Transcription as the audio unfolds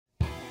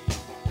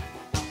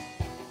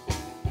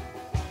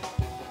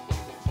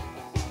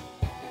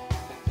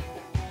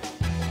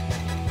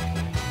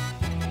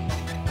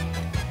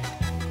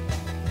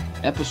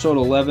Episode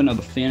 11 of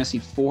the Fantasy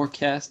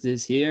Forecast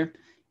is here.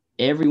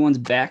 Everyone's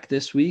back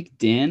this week.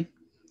 Dan,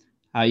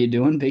 how you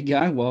doing, big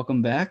guy?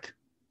 Welcome back.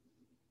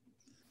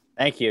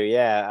 Thank you.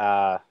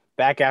 Yeah,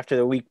 back after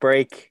the week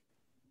break.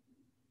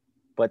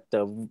 But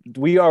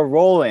we are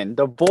rolling.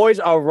 The boys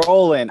are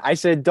rolling. I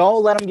said,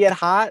 don't let them get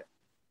hot.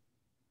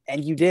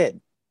 And you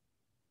did.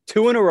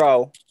 2 in a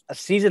row, a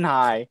season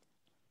high,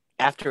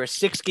 after a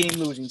 6-game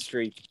losing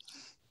streak.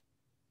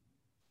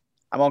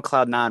 I'm on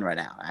cloud 9 right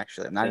now,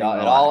 actually. I'm not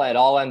It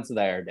all ends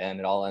there, Dan.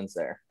 It all ends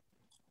there.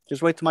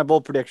 Just wait till my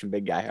bold prediction,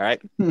 big guy, all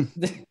right?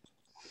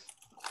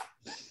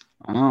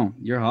 Oh,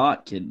 you're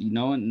hot, kid.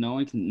 No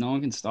one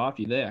can stop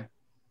you there.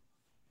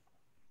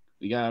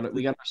 We got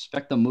to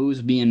respect the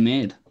moves being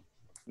made.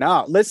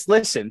 No, let's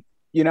listen.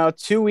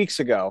 2 weeks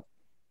ago,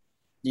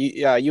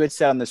 you had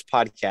said on this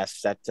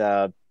podcast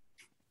that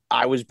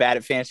I was bad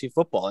at fantasy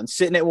football, and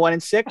sitting at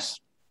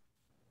 1-6,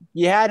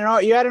 you had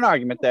an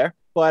argument there.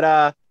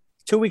 But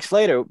 2 weeks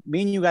later,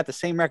 me and you got the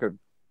same record.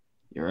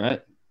 You're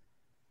right.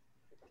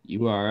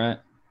 You are right.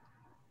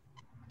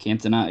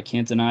 Can't deny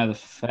the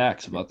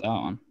facts about that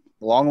one.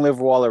 Long live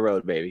Waller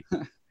Road, baby.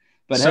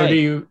 But so hey,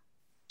 do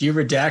you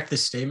redact the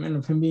statement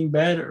of him being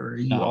bad, or are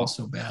you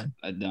also bad?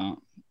 I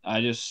don't.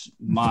 I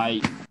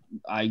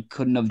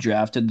couldn't have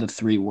drafted the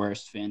 3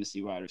 worst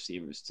fantasy wide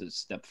receivers to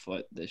step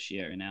foot this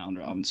year in Allen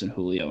Robinson,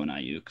 Julio, and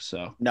Ayuk.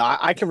 So no,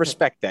 I can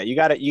respect that. You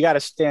gotta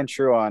stand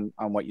true on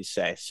what you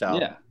say. So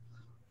yeah.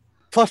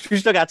 Plus, we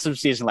still got some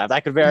season left.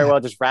 I could very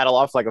well just rattle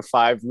off like a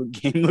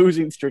 5-game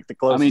losing streak to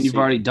close. I mean, you've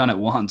already done it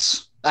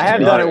once. I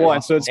have done it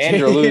once, so it's and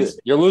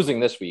you're losing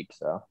this week.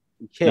 So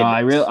no,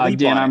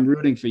 I'm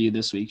rooting for you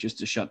this week just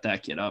to shut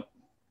that kid up.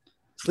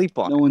 Sleep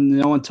on.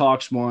 No one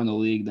talks more in the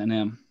league than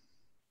him.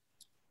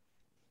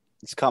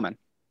 It's coming.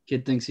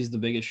 Kid thinks he's the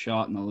biggest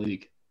shot in the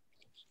league.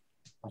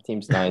 My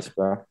team's nice,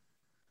 bro.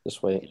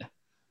 Just wait. Yeah.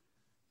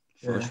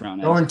 First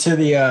round. Going to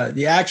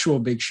the actual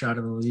big shot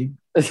of the league,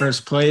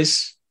 first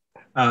place.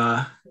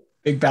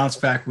 Big bounce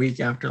back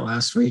week after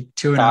last week.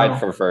 2-0.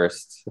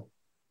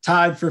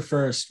 Tied for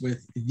first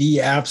with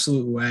the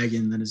absolute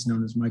wagon that is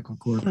known as Michael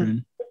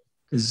Corcoran,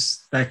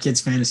 because that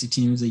kid's fantasy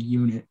team is a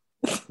unit.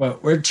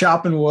 But we're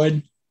chopping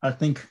wood. I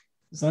think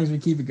as long as we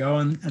keep it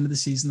going, end of the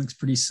season looks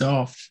pretty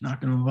soft. Not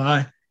gonna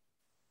lie.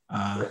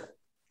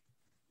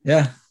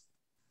 Yeah.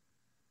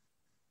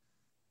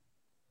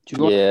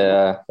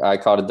 Yeah, I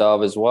caught a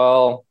dub as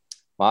well.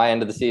 My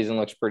end of the season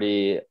looks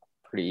pretty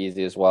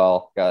easy as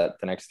well. Got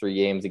the next 3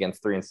 games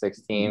against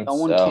 3-6 teams. No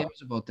one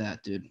cares about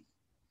that, dude.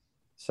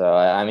 So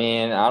I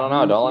mean, I don't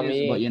know. Don't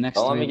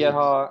let me get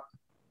hot.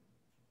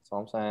 That's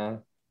all I'm saying.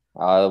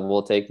 I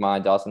will take my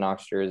Dawson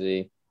Knox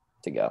jersey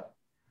to go.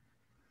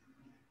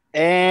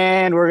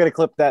 And we're gonna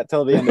clip that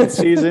till the end of the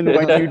season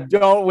when you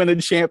don't win a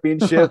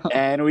championship,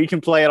 and we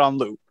can play it on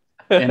loop.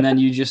 And then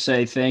you just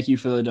say thank you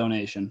for the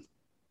donation.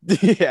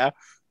 Yeah.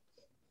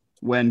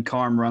 When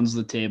Carm runs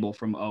the table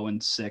from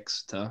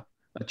 0-6 to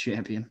a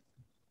champion.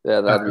 Yeah,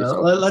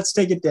 let's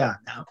take it down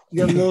now.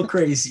 You got a little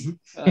crazy.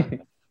 All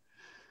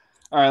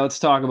right, let's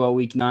talk about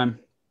week 9.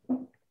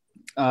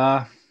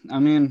 I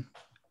mean,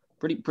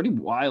 pretty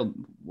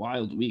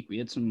wild week. We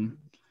had some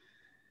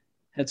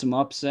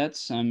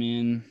upsets. I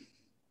mean,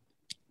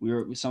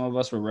 some of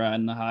us were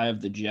riding the high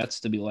of the Jets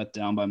to be let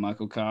down by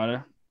Michael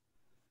Carter.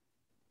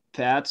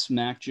 Pats,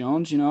 Mac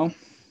Jones,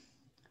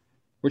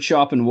 we're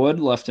chopping wood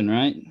left and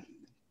right.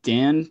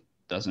 Dan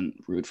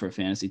doesn't root for a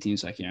fantasy team,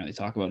 so I can't really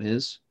talk about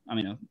his.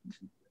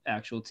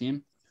 Actual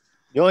team.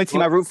 The only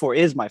team I root for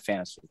is my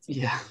fantasy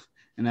team. Yeah,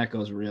 and that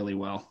goes really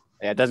well.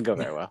 Yeah, it doesn't go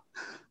very well.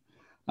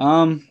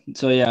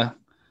 So yeah,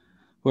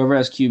 whoever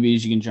has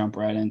QBs, you can jump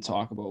right in and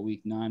talk about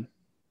week 9.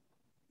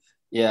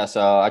 Yeah,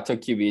 so I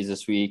took QBs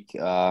this week.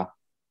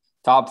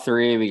 Top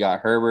 3, we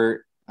got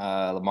Herbert,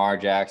 Lamar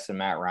Jackson,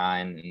 Matt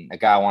Ryan, and a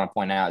guy I want to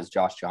point out is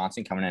Josh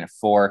Johnson coming in at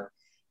 4.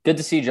 Good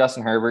to see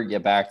Justin Herbert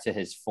get back to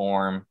his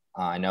form.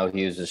 I know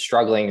he was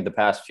struggling the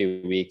past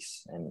few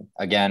weeks. And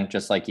again,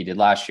 just like he did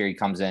last year, he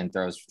comes in,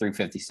 throws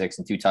 356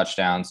 and 2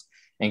 touchdowns,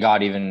 and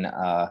got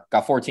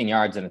 14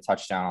 yards and a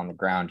touchdown on the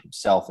ground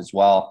himself as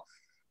well.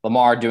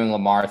 Lamar doing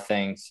Lamar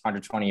things,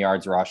 120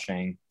 yards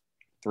rushing,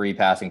 3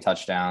 passing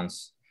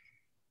touchdowns.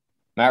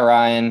 Matt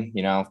Ryan,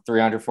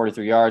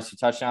 343 yards, 2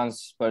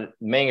 touchdowns. But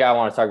the main guy I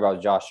want to talk about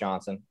is Josh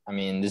Johnson. I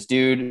mean, this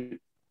dude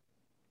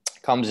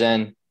comes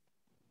in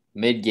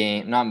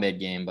not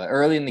mid-game, but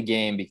early in the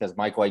game because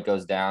Mike White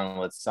goes down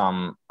with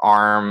some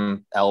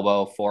arm,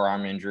 elbow,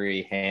 forearm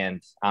injury,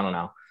 hand, I don't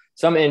know,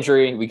 some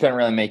injury. We couldn't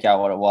really make out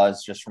what it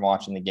was just from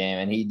watching the game.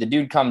 And the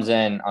dude comes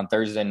in on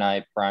Thursday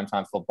night,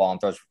 primetime football, and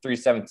throws for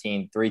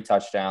 317, 3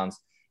 touchdowns,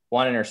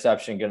 1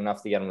 interception, good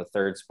enough to get him the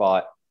 3rd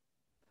spot.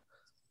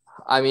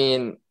 I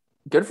mean,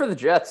 good for the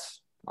Jets.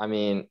 I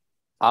mean,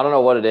 I don't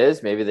know what it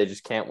is. Maybe they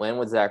just can't win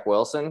with Zach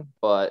Wilson.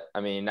 But,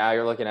 I mean, now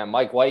you're looking at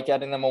Mike White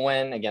getting them a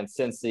win against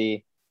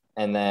Cincy,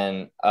 and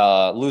then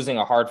losing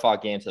a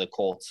hard-fought game to the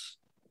Colts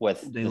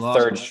with the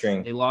 3rd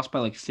string. They lost by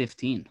like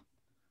 15.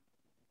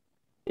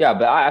 Yeah,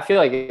 but I feel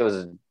like it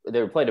was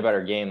played a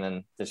better game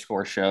than the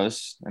score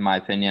shows, in my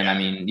opinion. Yeah. I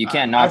mean, you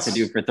can't knock the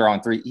dude for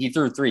throwing 3. He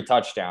threw 3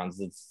 touchdowns.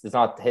 It's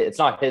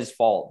not his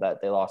fault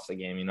that they lost the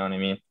game. You know what I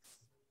mean?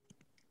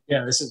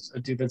 Yeah, this is a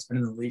dude that's been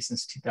in the league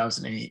since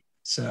 2008.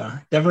 So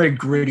definitely a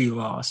gritty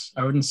loss.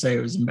 I wouldn't say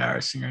it was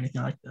embarrassing or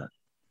anything like that.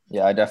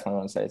 Yeah, I definitely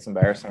wouldn't say it's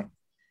embarrassing.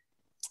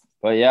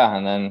 But yeah,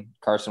 and then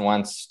Carson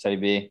Wentz, Teddy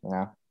B, you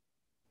know.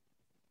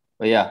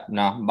 But yeah,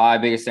 no, my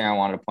biggest thing I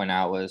wanted to point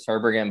out was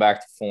Herbert getting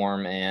back to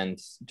form and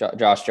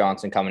Josh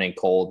Johnson coming in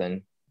cold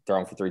and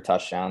throwing for 3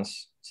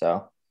 touchdowns.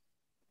 So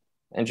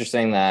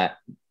interesting that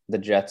the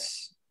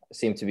Jets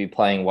seem to be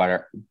playing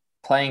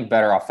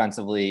better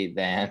offensively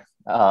than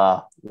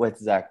with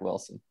Zach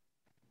Wilson.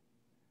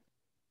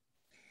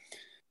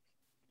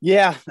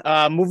 Yeah,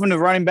 moving to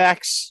running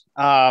backs.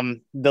 The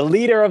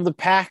leader of the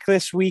pack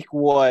this week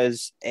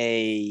was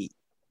a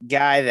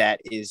guy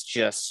that is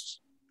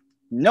just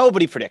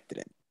nobody predicted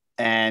it.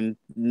 And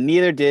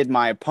neither did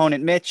my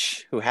opponent,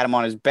 Mitch, who had him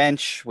on his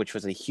bench, which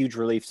was a huge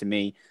relief to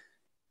me.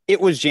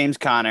 It was James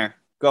Conner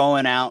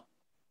going out,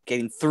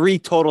 getting 3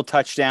 total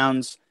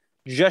touchdowns,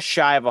 just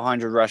shy of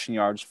 100 rushing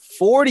yards,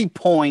 40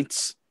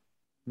 points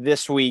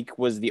this week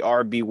was the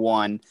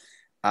RB1.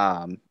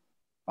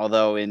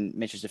 Although in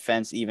Mitch's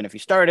defense, even if he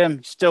started him,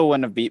 he still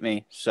wouldn't have beat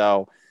me.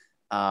 So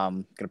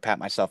I'm going to pat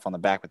myself on the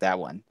back with that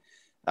one.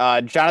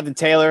 Jonathan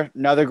Taylor,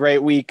 another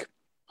great week,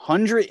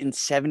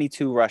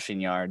 172 rushing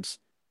yards.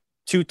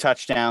 2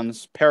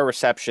 touchdowns, pair of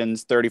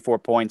receptions, 34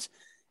 points.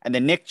 And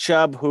then Nick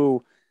Chubb,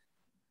 who,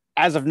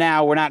 as of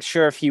now, we're not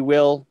sure if he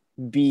will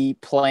be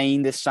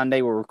playing this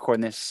Sunday. We're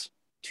recording this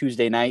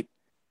Tuesday night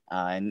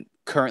and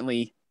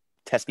currently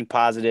testing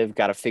positive.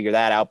 Got to figure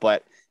that out.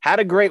 But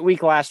had a great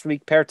week last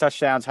week. Pair of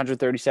touchdowns,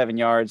 137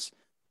 yards.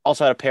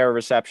 Also had a pair of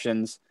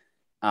receptions.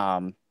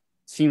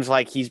 Seems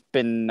like he's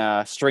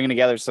been stringing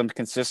together some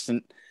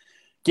consistent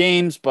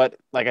games. But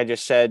like I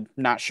just said,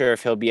 not sure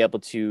if he'll be able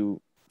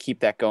to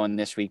keep that going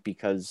this week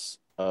because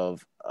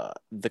of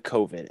the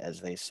COVID, as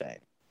they say.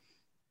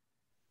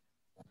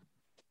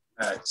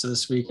 All right, so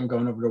this week I'm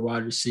going over to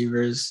wide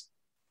receivers.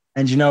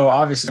 And, you know,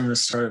 obviously I'm going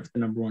to start with the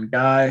number 1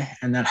 guy,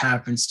 and that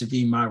happens to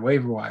be my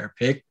waiver wire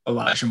pick,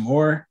 Elijah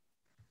Moore.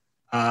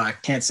 I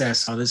can't say I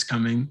saw this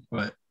coming,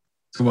 but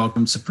it's a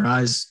welcome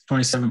surprise.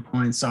 27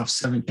 points off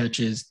 7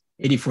 catches,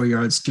 84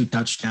 yards, 2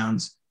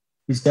 touchdowns.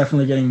 He's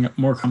definitely getting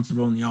more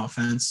comfortable in the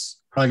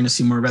offense. Probably going to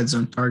see more red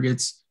zone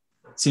targets.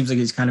 Seems like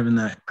he's kind of in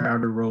that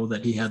Crowder role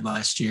that he had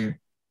last year.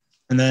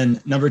 And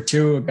then number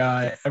 2, a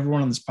guy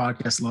everyone on this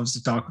podcast loves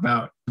to talk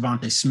about,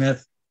 DeVonta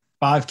Smith.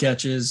 5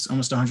 catches,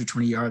 almost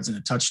 120 yards and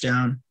a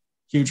touchdown.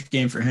 Huge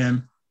game for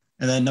him.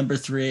 And then number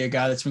 3, a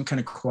guy that's been kind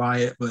of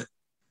quiet, but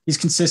he's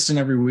consistent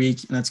every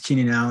week, and that's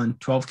Keenan Allen.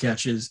 12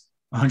 catches,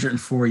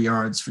 104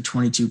 yards for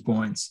 22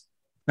 points.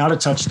 Not a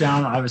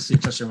touchdown. Obviously, a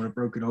touchdown would have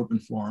broken open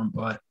for him,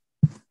 but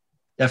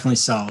definitely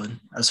solid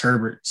as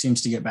Herbert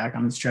seems to get back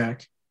on his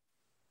track.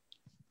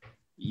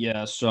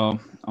 Yeah, so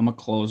I'm going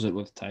to close it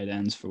with tight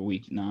ends for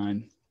week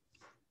 9.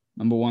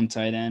 Number 1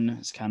 tight end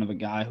is kind of a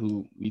guy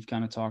who we've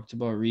kind of talked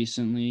about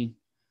recently,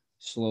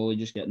 slowly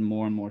just getting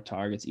more and more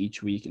targets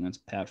each week, and that's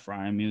Pat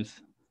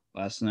Freiermuth.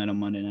 Last night on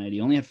Monday night,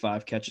 he only had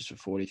 5 catches for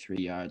 43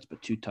 yards,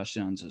 but 2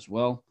 touchdowns as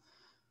well.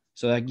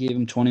 So that gave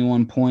him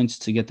 21 points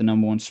to get the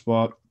number 1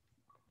 spot.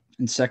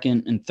 And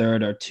second and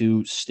third are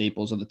 2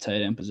 staples of the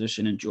tight end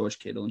position in George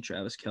Kittle and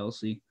Travis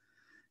Kelce.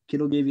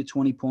 Kittle gave you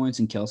 20 points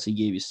and Kelce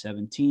gave you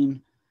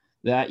 17.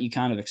 That you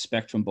kind of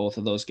expect from both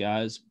of those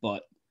guys,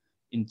 but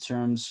in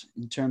terms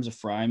of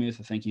Freiermuth,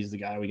 I think he's the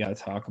guy we got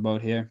to talk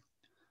about here.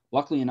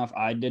 Luckily enough,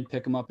 I did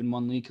pick him up in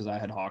 1 league because I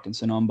had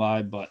Hawkinson on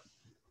bye, but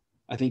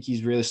I think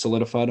he's really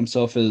solidified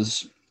himself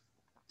as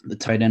the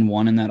tight end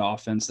 1 in that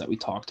offense that we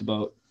talked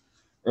about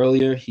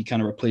earlier. He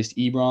kind of replaced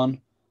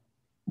Ebron,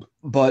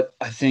 but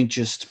I think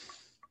just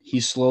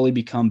he's slowly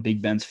become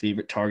Big Ben's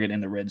favorite target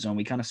in the red zone.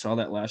 We kind of saw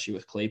that last year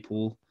with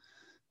Claypool.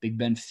 Big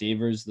Ben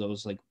favors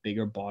those like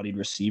bigger bodied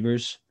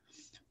receivers.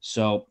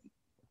 So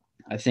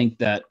I think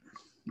that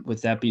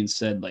with that being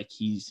said, like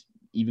he's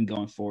even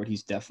going forward,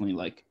 he's definitely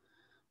like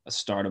a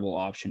startable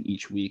option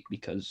each week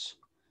because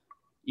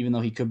even though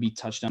he could be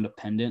touchdown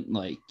dependent,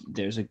 like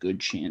there's a good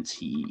chance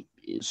he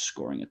is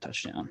scoring a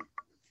touchdown.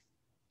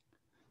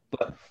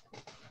 But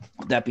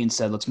with that being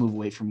said, let's move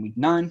away from week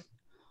 9.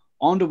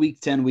 On to week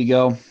 10 we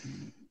go.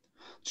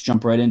 Let's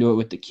jump right into it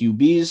with the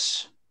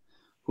QBs.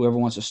 Whoever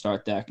wants to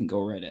start that can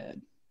go right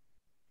ahead.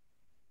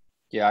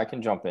 Yeah, I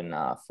can jump in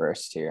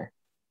first here.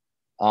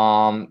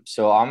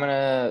 So I'm going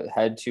to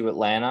head to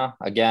Atlanta.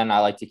 Again, I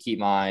like to keep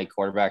my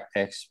quarterback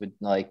picks with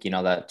like, you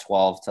know, that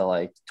 12 to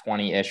like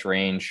 20-ish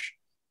range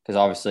because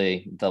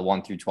obviously the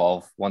 1 through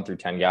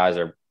 10 guys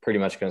are pretty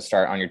much going to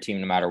start on your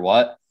team no matter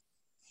what.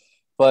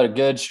 But a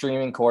good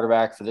streaming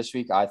quarterback for this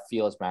week, I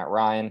feel, is Matt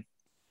Ryan.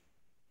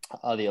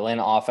 The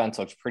Atlanta offense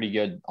looks pretty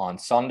good on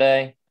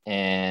Sunday.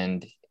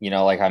 And, you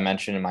know, like I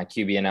mentioned in my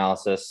QB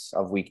analysis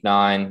of week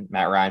 9,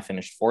 Matt Ryan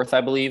finished 4th,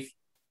 I believe.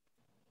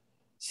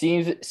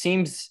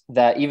 Seems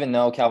that even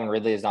though Calvin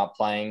Ridley is not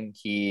playing,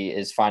 he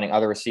is finding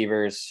other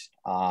receivers.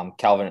 Not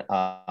Calvin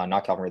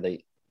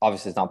Ridley,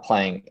 obviously is not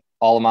playing.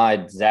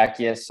 Olamide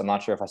Zacchaeus. I'm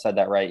not sure if I said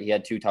that right. He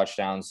had 2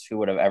 touchdowns. Who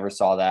would have ever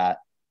saw that?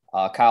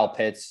 Kyle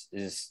Pitts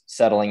is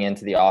settling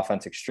into the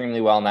offense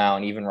extremely well now,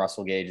 and even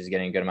Russell Gage is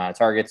getting a good amount of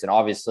targets. And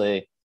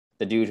obviously,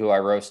 the dude who I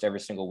roast every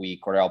single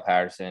week, Cordell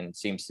Patterson,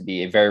 seems to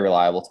be a very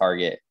reliable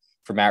target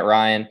for Matt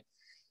Ryan.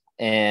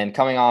 And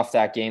coming off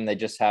that game they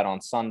just had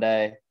on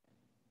Sunday,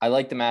 I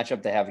like the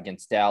matchup they have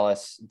against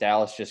Dallas.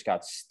 Dallas just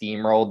got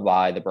steamrolled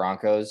by the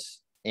Broncos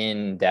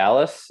in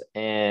Dallas.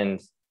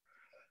 And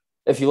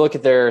if you look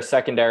at their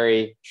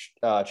secondary,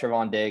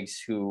 Trevon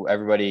Diggs, who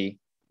everybody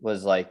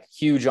was like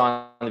huge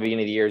on the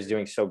beginning of the year, is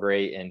doing so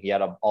great. And he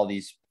had all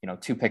these,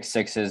 2 pick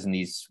sixes and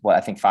these,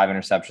 5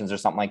 interceptions or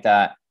something like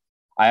that.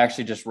 I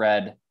actually just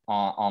read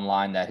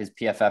online that his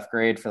PFF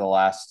grade for the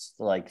last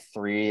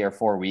 3 or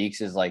 4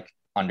 weeks is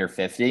under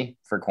 50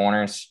 for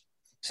corners.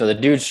 So the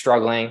dude's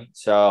struggling.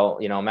 So,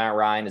 Matt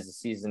Ryan is a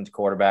seasoned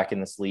quarterback in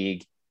this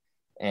league,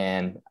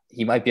 and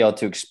he might be able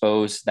to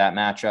expose that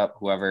matchup,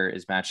 whoever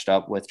is matched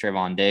up with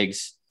Trevon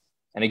Diggs.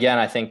 And again,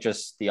 I think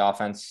just the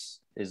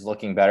offense is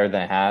looking better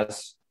than it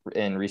has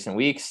in recent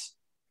weeks.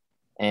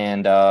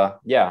 And I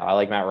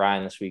like Matt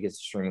Ryan this week as a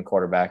streaming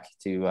quarterback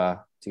to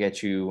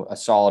get you a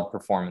solid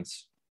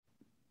performance.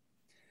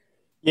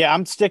 Yeah,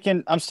 I'm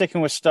sticking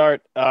with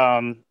Start.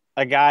 A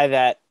guy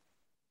that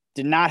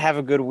did not have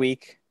a good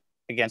week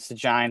against the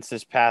Giants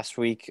this past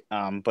week,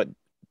 but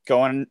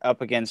going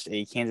up against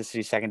a Kansas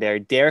City secondary,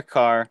 Derek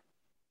Carr.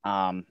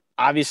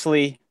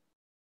 Obviously,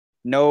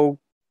 no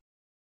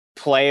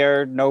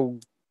player, no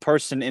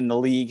person in the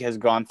league has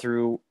gone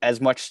through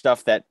as much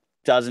stuff that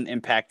doesn't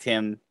impact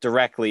him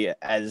directly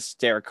as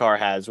Derek Carr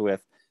has,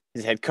 with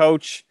his head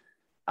coach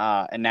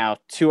and now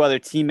 2 other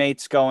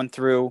teammates going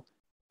through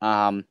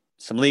some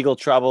legal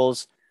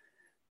troubles.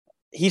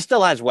 He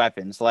still has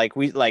weapons. Hunter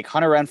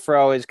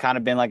Renfrow has kind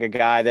of been a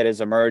guy that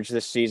has emerged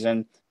this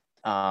season.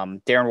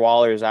 Darren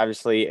Waller is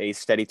obviously a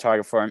steady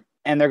target for him.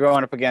 And they're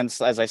going up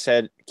against, as I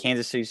said,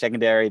 Kansas City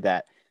secondary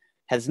that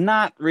has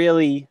not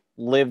really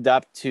lived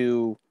up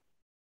to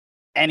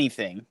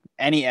anything,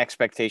 any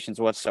expectations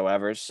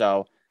whatsoever.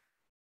 So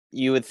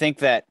you would think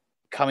that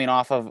coming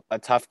off of a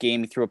tough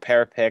game, he threw a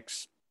pair of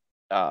picks,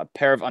 a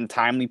pair of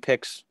untimely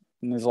picks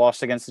in his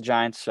loss against the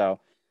Giants. So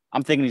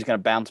I'm thinking he's going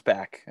to bounce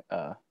back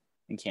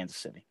in Kansas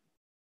City.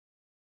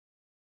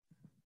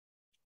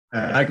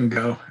 I can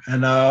go.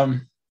 And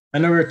I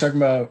know we were talking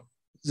about,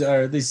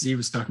 or at least he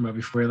was talking about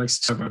before, he likes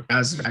to talk about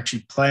guys that are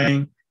actually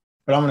playing,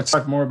 but I'm going to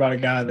talk more about a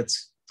guy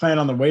that's playing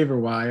on the waiver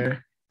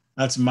wire.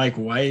 That's Mike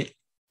White.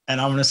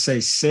 And I'm going to say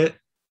sit.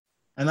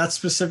 And that's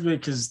specifically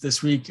because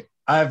this week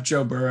I have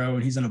Joe Burrow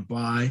and he's on a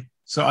bye.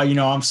 So,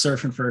 I'm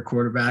surfing for a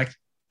quarterback.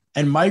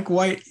 And Mike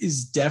White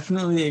is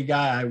definitely a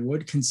guy I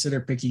would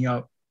consider picking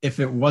up if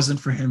it wasn't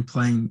for him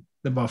playing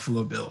the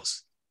Buffalo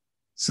Bills.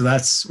 So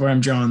that's where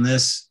I'm drawing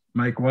this,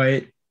 Mike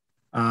White.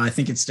 I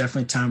think it's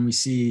definitely time we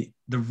see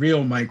the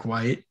real Mike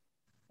White,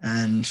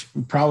 and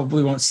we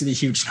probably won't see the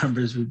huge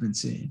numbers we've been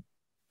seeing.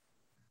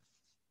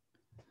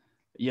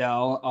 Yeah,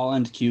 I'll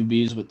end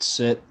QBs with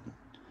sit.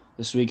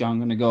 This week I'm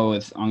gonna go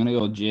with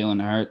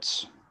Jalen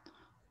Hurts.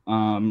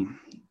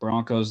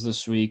 Broncos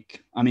this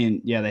week.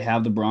 They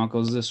have the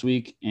Broncos this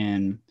week,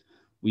 and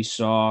we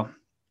saw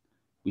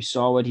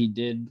what he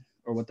did,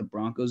 or what the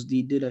Broncos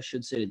did, I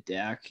should say, to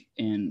Dak.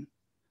 And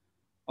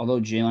although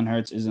Jalen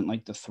Hurts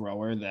isn't the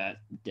thrower that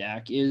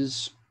Dak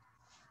is,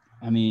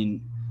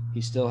 he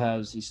still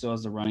has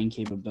the running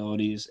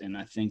capabilities, and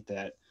I think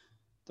that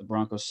the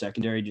Broncos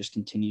secondary just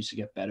continues to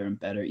get better and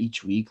better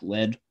each week,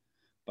 led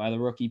by the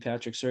rookie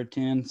Patrick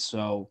Surtain.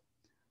 So,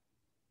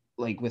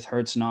 with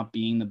Hurts not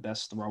being the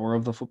best thrower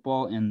of the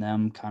football and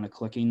them kind of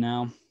clicking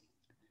now,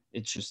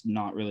 it's just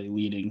not really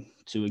leading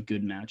to a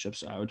good matchup.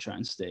 So I would try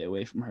and stay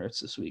away from Hurts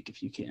this week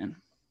if you can.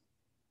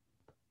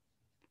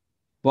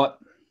 But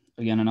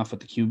again, enough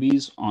with the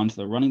QBs. On to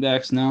the running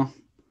backs now.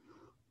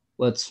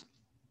 Let's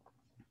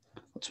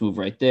move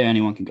right there.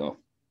 Anyone can go.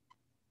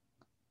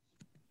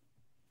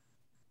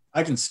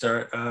 I can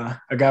start.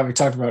 A guy we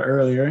talked about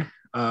earlier,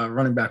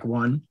 running back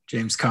 1,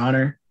 James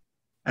Conner.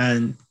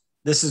 And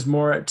this is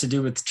more to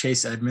do with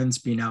Chase Edmonds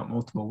being out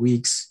multiple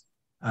weeks.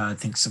 I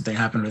think something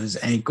happened with his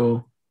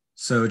ankle.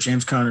 So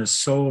James Conner is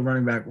solo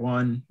running back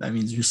 1. That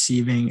means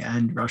receiving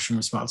and rushing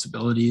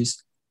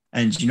responsibilities.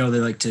 And they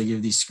like to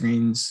give these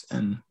screens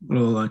and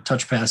little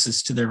touch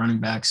passes to their running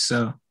backs.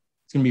 So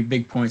it's going to be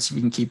big points if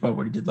we can keep up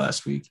what he did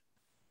last week.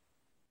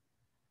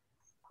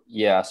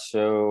 Yeah,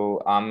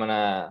 so I'm going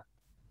to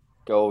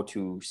go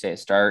to say a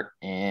start,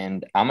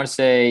 and I'm going to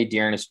say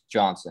Dearness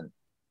Johnson.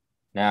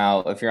 Now,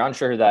 if you're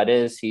unsure who that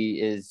is,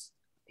 he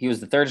was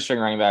the 3rd string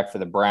running back for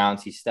the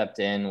Browns. He stepped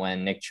in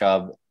when Nick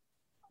Chubb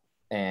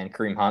and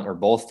Kareem Hunt were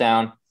both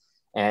down.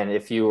 And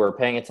if you were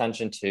paying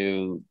attention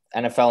to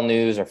NFL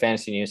news or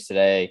fantasy news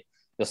today,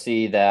 you'll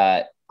see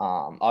that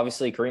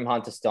obviously Kareem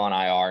Hunt is still on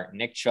IR.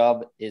 Nick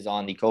Chubb is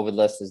on the COVID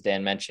list, as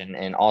Dan mentioned.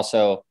 And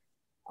also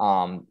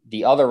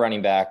the other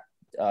running back,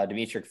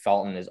 Demetric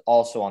Felton, is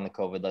also on the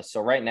COVID list.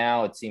 So right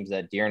now it seems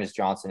that Dearness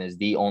Johnson is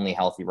the only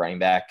healthy running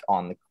back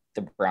on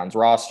the Browns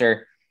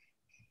roster.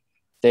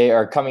 They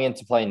are coming in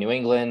to play New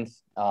England.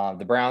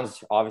 The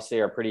Browns obviously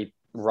are pretty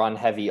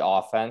run-heavy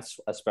offense,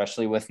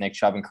 especially with Nick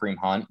Chubb and Kareem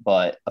Hunt.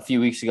 But a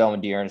few weeks ago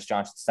when Dearness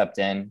Johnson stepped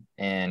in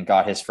and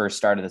got his first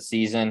start of the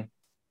season,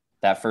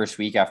 that first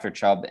week after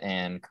Chubb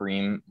and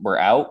Kareem were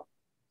out,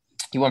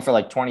 he went for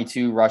like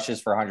 22 rushes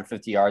for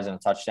 150 yards and a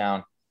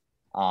touchdown.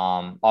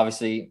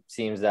 Obviously,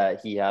 seems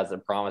that he has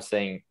some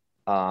promising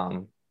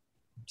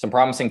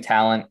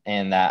talent,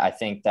 and that I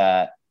think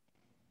that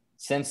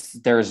since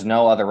there's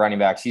no other running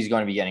backs, he's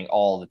going to be getting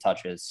all the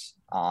touches,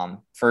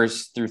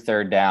 first through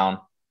third down.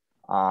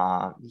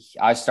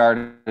 I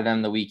started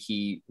him the week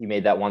he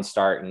made that one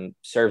start and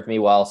served me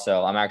well,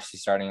 so I'm actually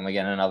starting him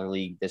again in another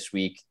league this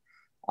week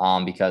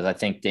because I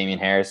think Damian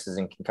Harris is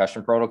in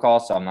concussion protocol,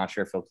 so I'm not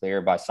sure if he'll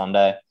clear by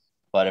Sunday.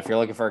 But if you're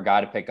looking for a guy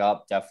to pick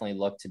up, definitely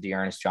look to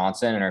Dearness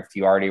Johnson. And if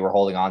you already were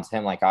holding on to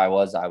him like I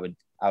was, I would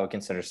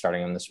consider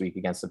starting him this week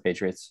against the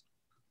Patriots.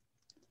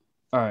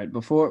 All right,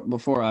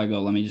 before I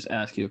go, let me just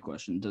ask you a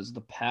question. Does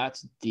the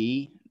Pats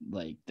D,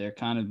 like they've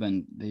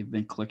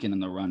been clicking in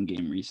the run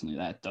game recently,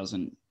 that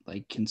doesn't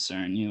like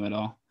concern you at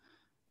all?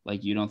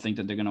 Like you don't think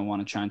that they're gonna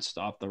want to try and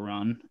stop the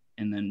run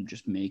and then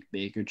just make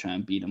Baker try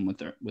and beat him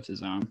with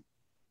his arm?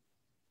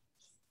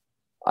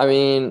 I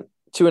mean,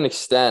 to an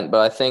extent, but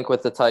I think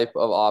with the type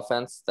of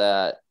offense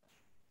that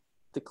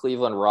the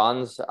Cleveland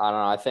runs, I don't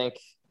know. I think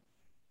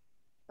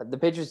the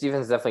Patriots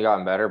defense has definitely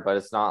gotten better, but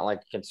it's not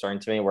like a concern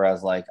to me.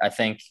 Whereas like I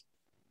think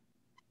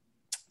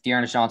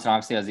Dearness Johnson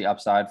obviously has the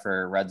upside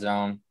for red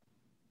zone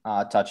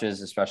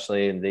touches,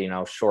 especially in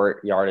the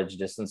short yardage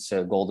distance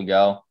to goal to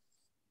go.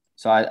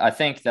 So I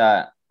think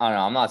that I don't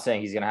know. I'm not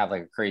saying he's gonna have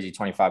like a crazy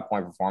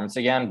 25-point performance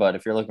again, but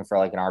if you're looking for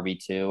like an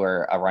RB2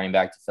 or a running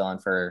back to fill in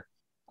for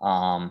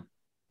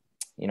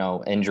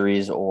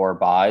injuries or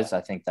buys,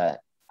 I think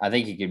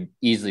he could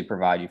easily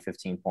provide you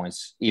 15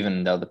 points,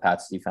 even though the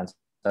Pats defense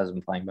has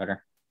been playing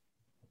better.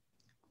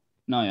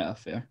 No, yeah,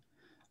 fair.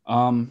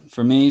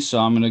 For me, so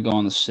I'm gonna go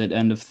on the sit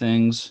end of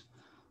things.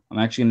 I'm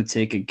actually gonna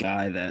take a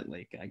guy that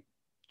like I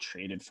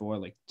traded for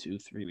like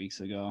 2-3 weeks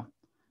ago.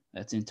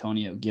 That's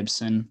Antonio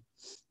Gibson.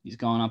 He's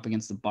going up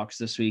against the Bucs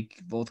this week,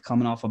 both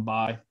coming off a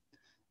bye,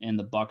 and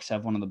the Bucs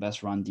have one of the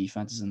best run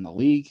defenses in the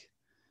league,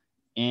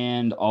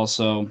 and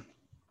also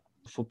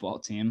football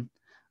team.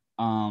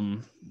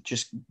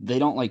 Just they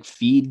don't like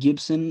feed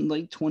Gibson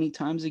like 20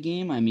 times a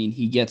game. I mean,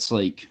 he's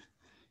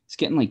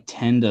getting like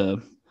 10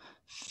 to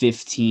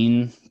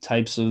 15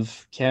 types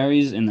of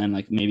carries and then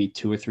like maybe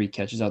 2 or 3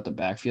 catches out the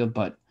backfield.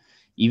 But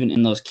even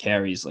in those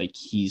carries, like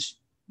he's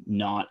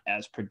not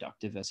as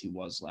productive as he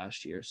was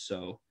last year.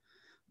 So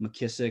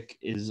McKissick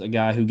is a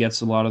guy who gets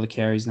a lot of the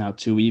carries now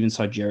too. We even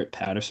saw Jarrett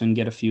Patterson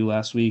get a few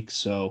last week.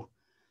 So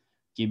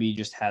Gibby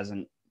just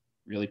hasn't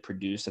really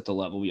produced at the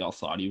level we all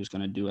thought he was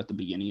going to do at the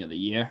beginning of the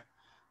year,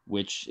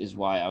 which is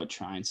why I would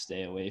try and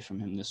stay away from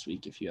him this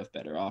week if you have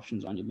better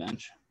options on your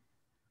bench.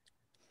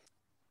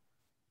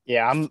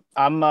 Yeah,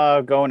 I'm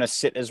going to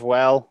sit as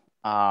well.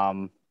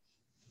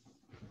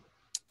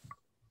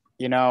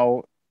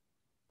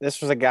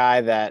 This was a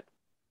guy that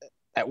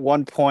at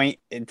one point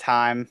in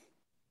time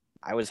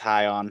I was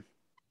high on.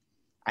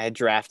 I had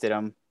drafted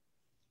him.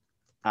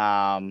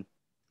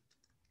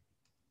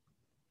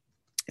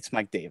 It's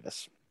Mike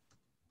Davis.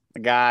 A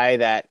guy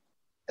that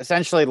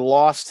essentially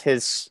lost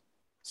his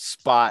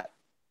spot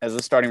as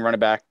a starting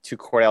running back to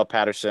Cordell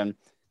Patterson,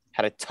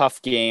 had a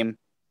tough game,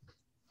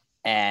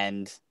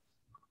 and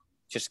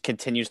just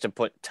continues to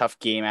put tough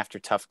game after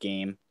tough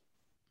game.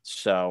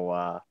 So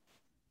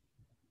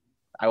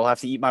I will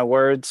have to eat my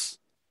words,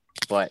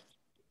 but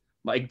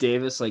Mike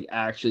Davis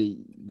actually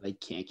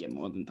can't get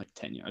more than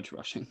 10 yards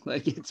rushing.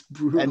 It's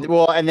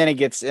brutal. And then it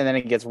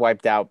gets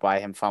wiped out by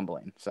him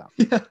fumbling. So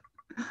yeah.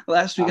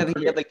 Last week, I think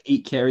he had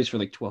 8 carries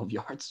for 12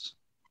 yards.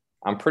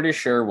 I'm pretty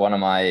sure one of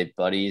my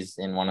buddies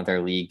in one of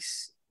their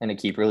leagues in a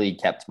keeper league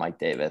kept Mike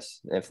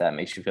Davis, if that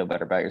makes you feel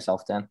better about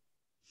yourself, Dan.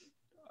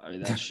 I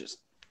mean, that's just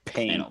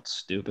pain.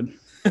 Stupid.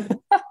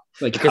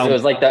 Because it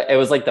was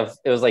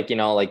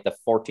the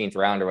 14th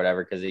round or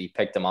whatever, because he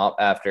picked him up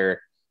after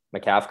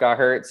McCaff got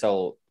hurt.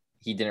 So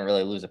he didn't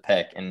really lose a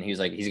pick. And he was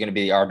like, he's going to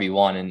be the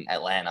RB1 in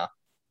Atlanta.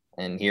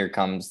 And here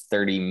comes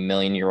 30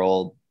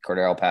 million-year-old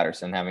Cordell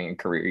Patterson having a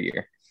career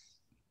year.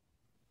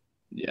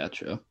 Yeah,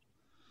 true.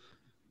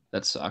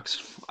 That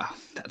sucks. Wow,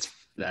 that's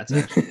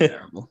actually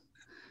terrible.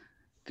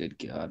 Good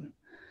God.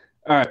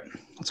 All right,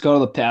 let's go to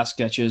the pass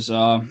sketches.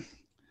 I'll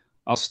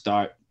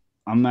start.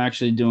 I'm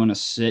actually doing a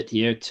sit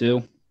here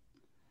too.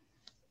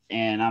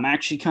 And I'm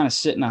actually kind of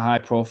sitting a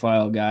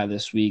high-profile guy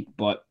this week,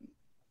 but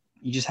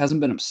he just hasn't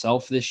been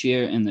himself this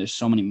year, and there's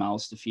so many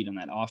mouths to feed in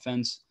that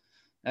offense.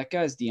 That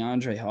guy's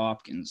DeAndre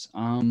Hopkins.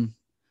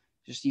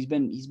 He's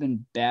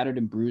been battered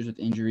and bruised with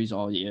injuries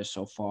all year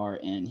so far,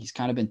 and he's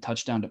kind of been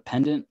touchdown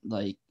dependent.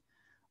 I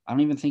don't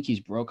even think he's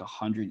broke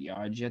 100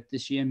 yards yet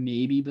this year,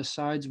 maybe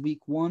besides week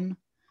 1.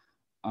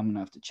 I'm going to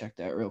have to check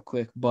that real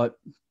quick. But,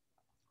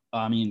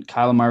 I mean,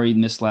 Kyler Murray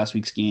missed last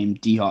week's game.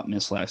 D-Hop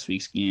missed last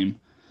week's game.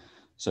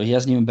 So he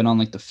hasn't even been on,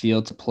 the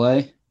field to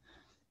play.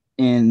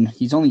 And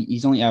he's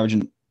only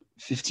averaging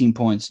 15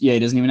 points. Yeah, he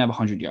doesn't even have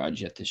 100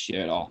 yards yet this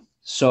year at all.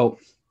 So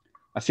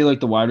I feel like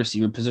the wide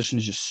receiver position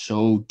is just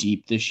so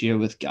deep this year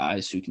with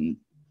guys who can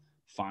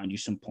find you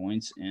some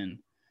points, and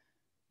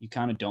you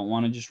kind of don't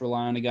want to just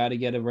rely on a guy to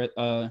get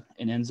an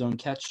end zone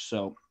catch.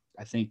 So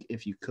I think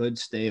if you could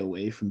stay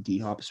away from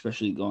D-Hop,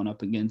 especially going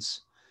up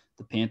against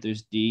the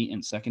Panthers D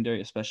and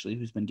secondary, especially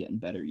who's been getting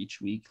better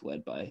each week,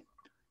 led by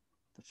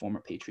the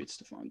former Patriots,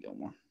 Stephon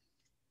Gilmore.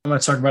 I'm going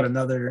to talk about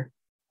another,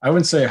 I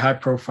wouldn't say high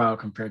profile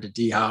compared to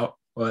D-Hop,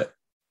 but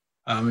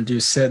I'm going to do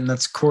sit, and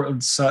that's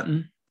Courtland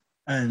Sutton.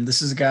 And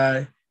this is a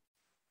guy,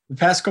 the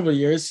past couple of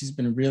years, he's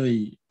been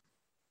really,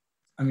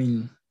 I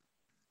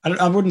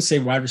wouldn't say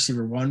wide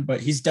receiver one,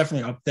 but he's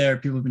definitely up there.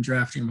 People have been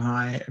drafting him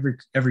high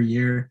every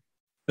year.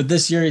 But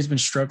this year he's been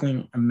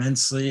struggling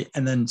immensely.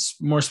 And then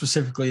more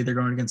specifically, they're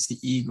going against the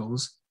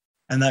Eagles.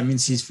 And that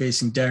means he's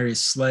facing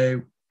Darius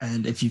Slay.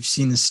 And if you've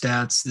seen the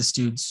stats, this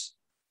dude's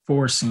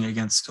forcing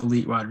against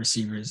elite wide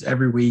receivers.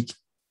 Every week,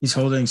 he's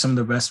holding some of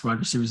the best wide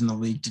receivers in the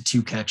league to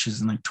 2 catches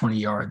and like 20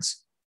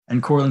 yards.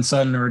 And Courtland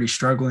Sutton already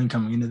struggling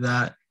coming into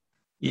that.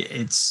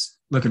 It's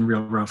looking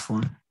real rough for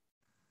him.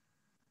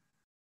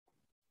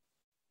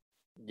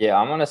 Yeah,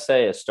 I'm going to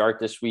say a start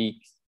this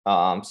week.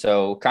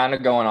 So kind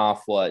of going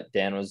off what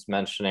Dan was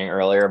mentioning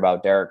earlier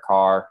about Derek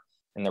Carr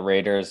and the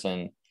Raiders,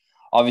 and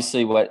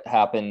obviously what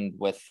happened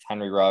with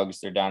Henry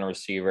Ruggs, their down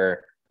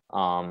receiver.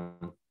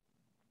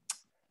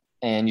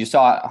 And you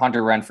saw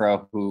Hunter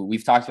Renfrow, who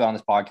we've talked about on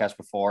this podcast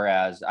before,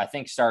 as I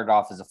think started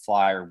off as a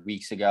flyer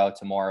weeks ago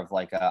to more of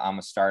like I'm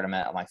going to start him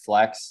at my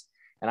flex.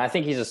 And I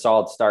think he's a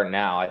solid start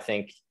now. I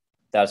think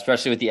that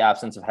especially with the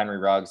absence of Henry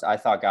Ruggs, I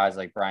thought guys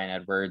like Bryan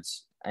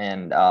Edwards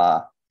and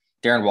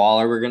Darren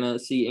Waller were going to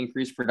see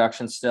increased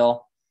production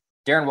still.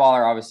 Darren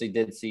Waller obviously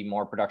did see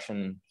more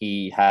production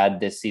he had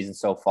this season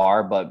so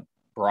far, but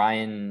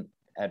Bryan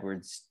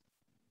Edwards,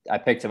 I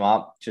picked him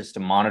up just to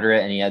monitor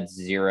it, and he had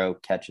 0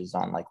 catches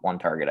on like 1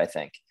 target, I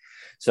think.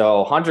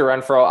 So Hunter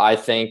Renfrow, I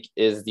think,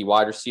 is the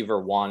wide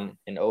receiver 1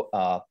 in,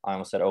 I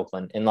almost said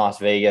Oakland, in Las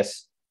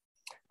Vegas.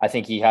 I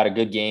think he had a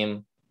good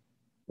game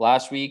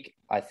last week.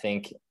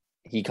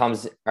 He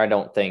comes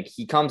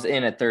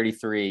in at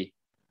 33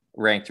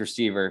 ranked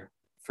receiver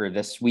for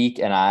this week.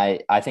 And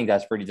I think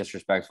that's pretty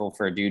disrespectful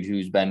for a dude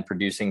who's been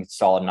producing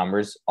solid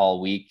numbers all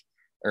week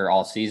or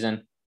all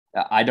season.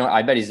 I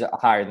bet he's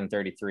higher than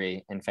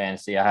 33 in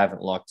fantasy. I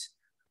haven't looked,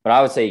 but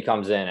I would say he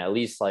comes in at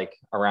least like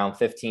around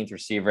 15th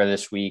receiver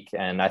this week.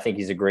 And I think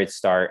he's a great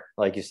start.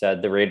 Like you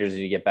said, the Raiders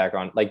need to get back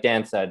on, like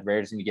Dan said,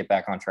 Raiders need to get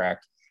back on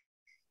track.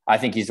 I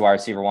think he's the wide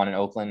receiver 1 in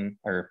Oakland,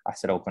 or I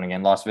said Oakland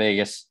again, Las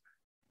Vegas.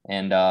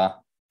 And I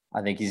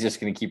think he's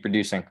just going to keep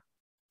producing.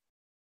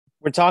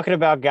 We're talking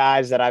about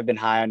guys that I've been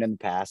high on in the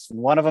past.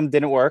 One of them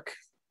didn't work,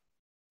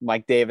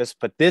 Mike Davis,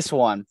 but this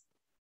one,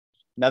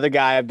 another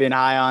guy I've been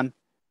high on.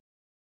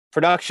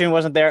 Production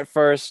wasn't there at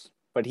first,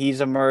 but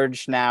he's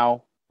emerged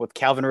now with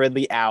Calvin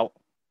Ridley out.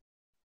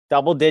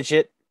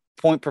 Double-digit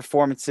point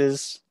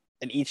performances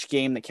in each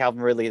game that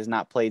Calvin Ridley has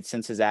not played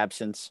since his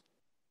absence.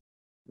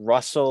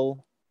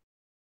 Russell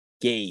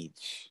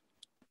Gage.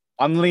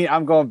 I'm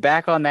going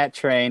back on that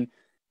train.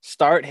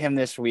 Start him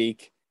this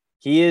week.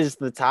 He is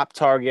the top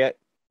target.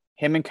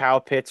 Him and Kyle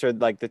Pitts are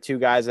like the 2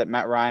 guys that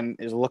Matt Ryan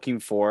is looking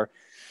for.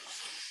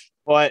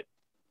 But,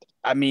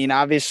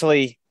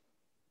 obviously,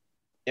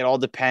 it all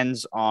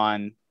depends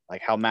on,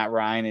 like, how Matt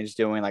Ryan is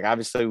doing. Like,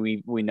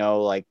 obviously, we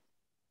know, like,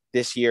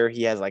 this year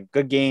he has, like,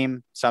 good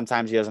game.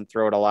 Sometimes he doesn't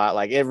throw it a lot.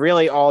 Like, it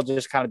really all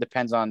just kind of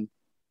depends on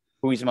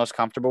who he's most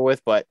comfortable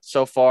with. But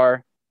so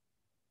far,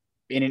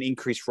 in an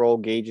increased role,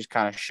 Gage has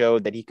kind of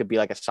showed that he could be,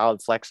 like, a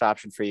solid flex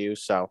option for you.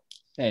 So,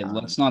 hey,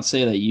 let's not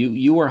say that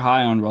you were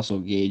high on Russell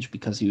Gage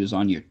because he was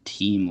on your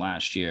team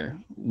last year.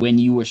 When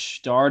you were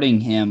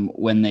starting him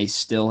when they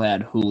still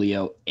had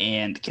Julio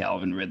and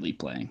Calvin Ridley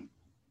playing.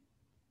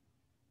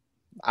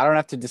 I don't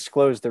have to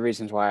disclose the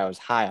reasons why I was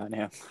high on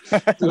him.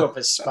 Blew up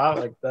his spot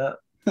like that.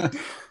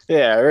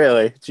 Yeah,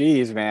 really.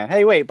 Jeez, man.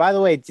 Hey, wait, by the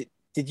way,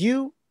 did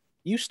you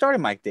started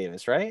Mike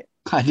Davis, right?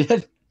 I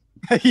did.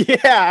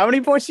 Yeah. How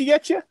many points did he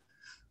get you?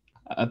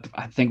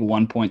 I think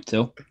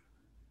 1.2.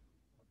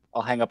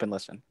 I'll hang up and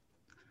listen.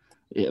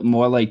 Yeah,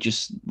 more like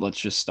let's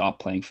just stop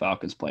playing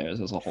Falcons players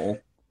as a whole.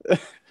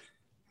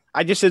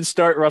 I just said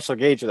start Russell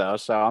Gage, though,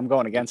 so I'm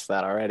going against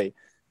that already.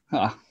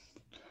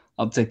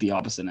 I'll take the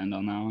opposite end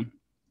on that one.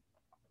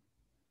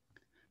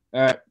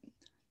 All right,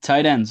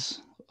 tight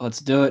ends. Let's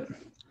do it.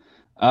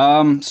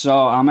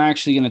 So I'm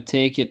actually going to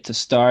take it to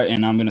start,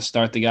 and I'm going to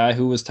start the guy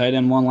who was tight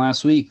end 1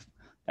 last week.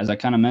 As I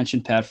kind of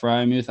mentioned, Pat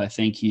Freiermuth. I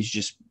think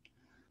he's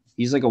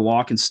like a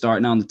walk and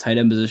start now in the tight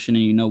end position,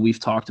 and we've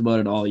talked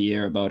about it all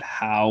year about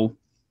how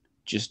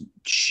just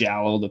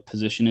shallow the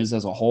position is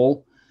as a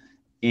whole.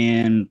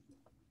 And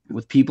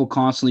with people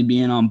constantly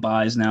being on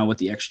buys now with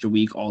the extra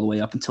week all the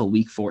way up until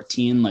week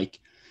 14, like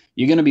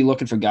you're going to be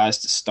looking for guys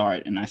to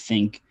start. And I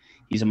think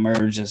he's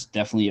emerged as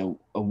definitely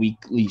a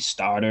weekly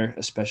starter,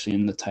 especially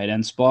in the tight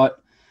end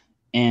spot.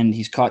 And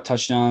he's caught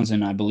touchdowns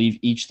in, I believe,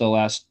 each of the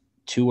last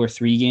 2 or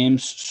 3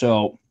 games.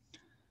 So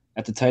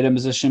at the tight end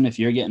position, if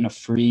you're getting a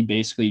free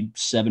basically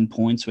 7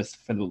 points for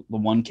the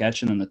one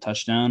catch and then the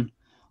touchdown,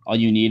 all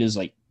you need is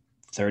like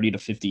 30 to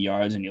 50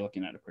 yards, and you're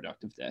looking at a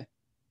productive day.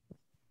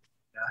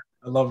 Yeah,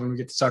 I love when we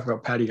get to talk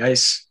about Patty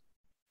Ice.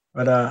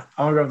 But I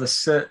want to go with the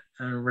sit,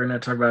 and we're going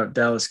to talk about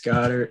Dallas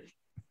Goedert.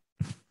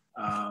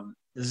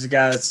 This is a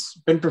guy that's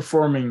been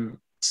performing,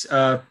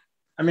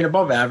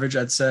 above average,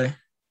 I'd say.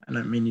 And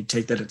I mean, you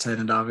take that at tight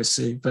end,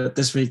 obviously. But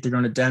this week they're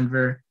going to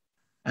Denver,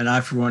 and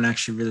I, for one,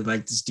 actually really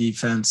like this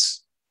defense.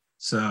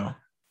 So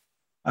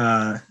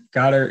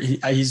Goddard,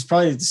 he's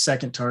probably the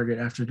second target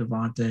after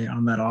DeVonta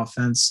on that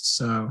offense.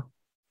 So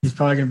he's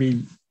probably going to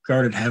be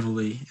guarded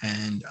heavily,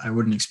 and I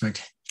wouldn't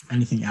expect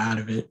anything out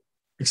of it,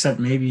 except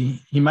maybe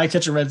he might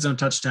catch a red zone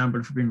touchdown,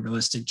 but if we're being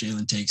realistic,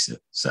 Jalen takes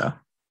it. So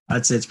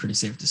I'd say it's pretty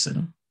safe to sit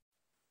him.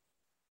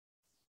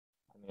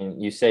 I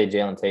mean, you say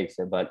Jalen takes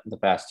it, but the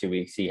past 2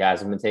 weeks he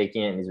hasn't been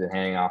taking it, and he's been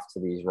handing off to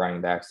these running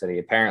backs that he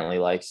apparently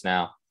likes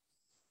now.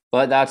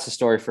 But that's a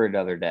story for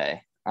another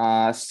day.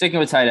 Sticking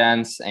with tight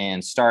ends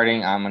and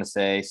starting, I'm going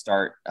to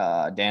start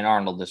Dan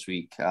Arnold this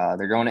week.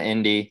 They're going to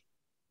Indy.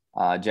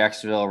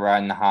 Jacksonville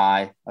riding the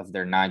high of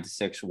their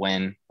 9-6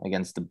 win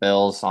against the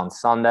Bills on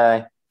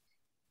Sunday.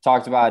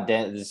 Talked about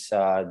this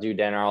dude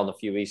Dan Arnold a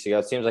few weeks ago.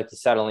 It seems like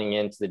he's settling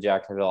into the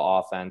Jacksonville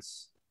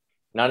offense.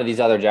 None of these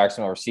other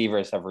Jacksonville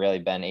receivers have really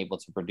been able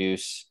to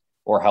produce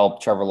or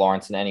help Trevor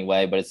Lawrence in any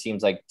way, but it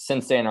seems like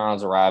since Dan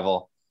Arnold's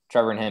arrival,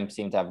 Trevor and him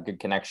seem to have a good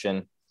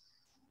connection.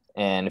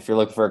 And if you're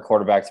looking for a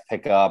quarterback to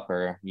pick up,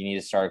 or you need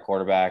to start a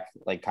quarterback,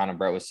 like kind of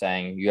Brett was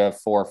saying, you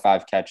have 4 or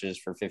 5 catches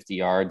for 50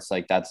 yards.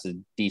 Like that's a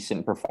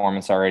decent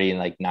performance already, and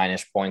like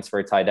 9-ish points for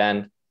a tight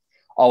end.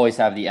 Always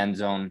have the end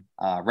zone,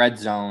 red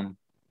zone,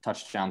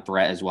 touchdown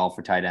threat as well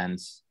for tight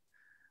ends.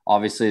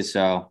 Obviously,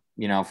 so,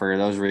 for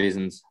those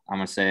reasons, I'm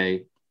going to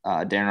say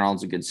Dan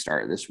Arnold's a good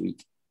start this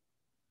week.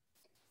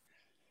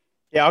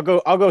 Yeah,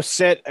 I'll go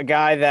sit a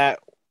guy that,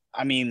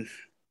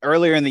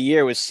 earlier in the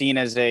year was seen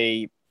as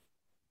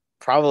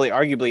probably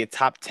arguably a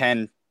top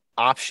 10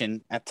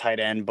 option at tight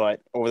end,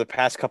 but over the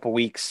past couple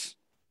weeks,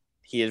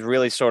 he has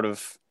really sort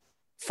of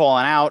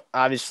fallen out.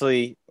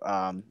 Obviously,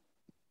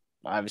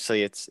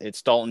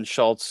 it's Dalton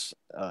Schultz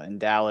in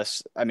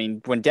Dallas. I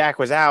mean, when Dak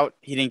was out,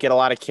 he didn't get a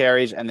lot of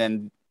carries, and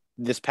then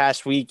this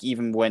past week,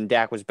 even when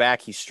Dak was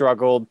back, he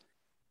struggled.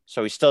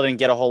 So he still didn't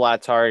get a whole lot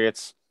of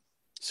targets.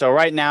 So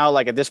right now,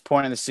 like at this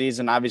point in the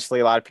season, obviously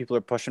a lot of people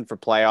are pushing for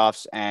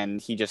playoffs, and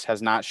he just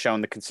has not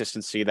shown the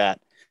consistency that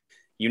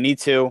you need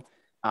to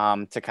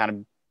kind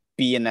of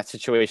be in that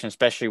situation,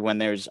 especially when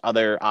there's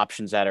other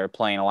options that are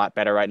playing a lot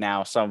better right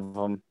now, some of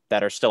them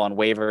that are still on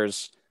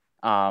waivers.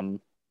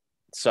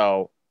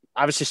 So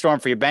obviously Storm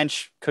for your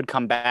bench could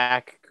come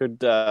back,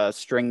 could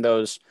string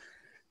those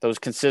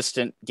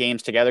consistent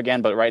games together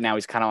again, but right now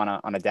he's kind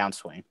of on a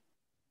downswing.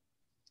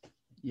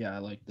 Yeah, I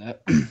like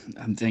that.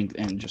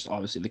 And just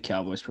obviously the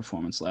Cowboys'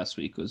 performance last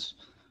week was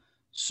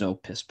so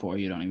piss poor.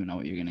 You don't even know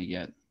what you're going to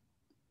get.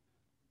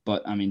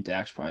 But,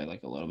 Dak's probably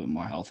like a little bit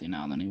more healthy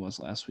now than he was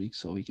last week,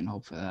 so we can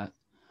hope for that.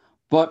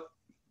 But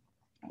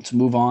let's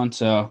move on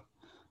to,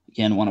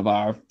 again, one of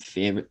our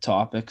favorite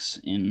topics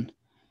in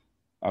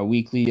our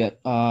weekly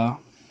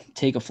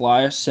Take a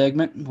Flyer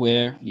segment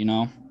where,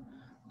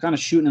 kind of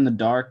shooting in the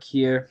dark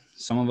here.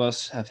 Some of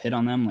us have hit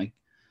on them, like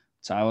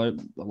Tyler,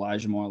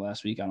 Elijah Moore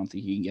last week. I don't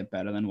think he can get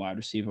better than wide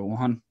receiver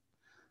 1.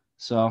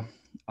 So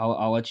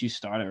I'll let you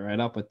start it right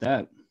up with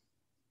that.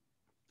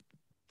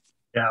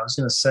 Yeah, I was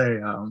going to say,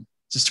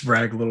 just to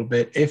brag a little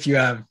bit, if you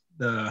have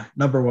the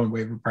number 1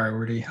 waiver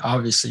priority,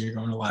 obviously you're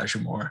going to Elijah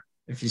Moore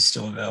if he's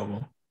still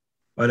available.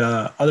 But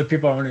other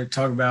people I wanted to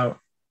talk about,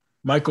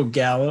 Michael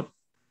Gallup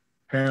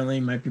apparently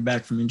might be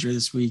back from injury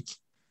this week.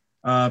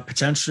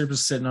 Potentially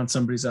was sitting on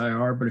somebody's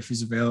IR, but if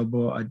he's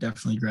available, I'd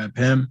definitely grab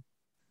him.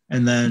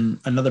 And then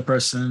another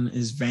person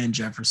is Van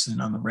Jefferson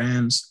on the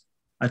Rams.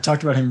 I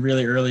talked about him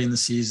really early in the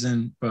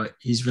season, but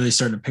he's really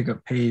starting to pick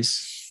up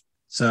pace.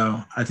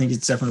 So I think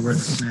it's definitely worth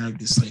a snag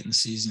this late in the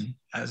season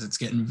as it's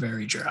getting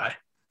very dry.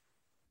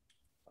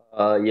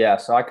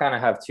 So I kind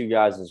of have 2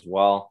 guys as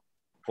well.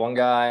 One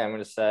guy I'm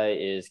going to say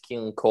is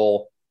Keelan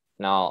Cole.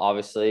 Now,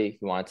 obviously,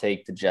 you want to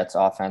take the Jets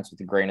offense with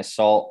a grain of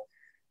salt.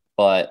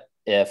 But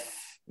if,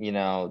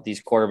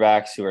 these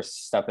quarterbacks who are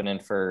stepping in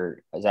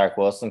for Zach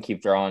Wilson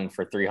keep throwing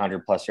for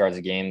 300-plus yards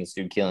a game, this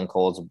dude Keelan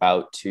Cole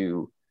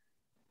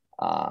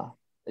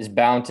is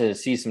bound to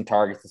see some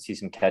targets and see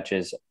some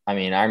catches.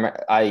 He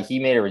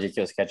made a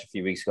ridiculous catch a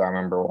few weeks ago. I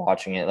remember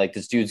watching it. Like,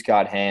 this dude's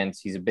got hands.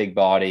 He's a big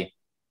body,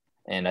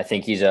 and I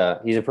think he's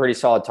a pretty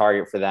solid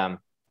target for them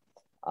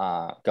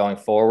going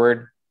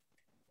forward.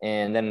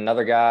 And then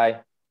another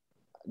guy,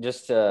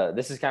 this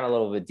is kind of a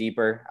little bit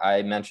deeper.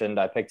 I mentioned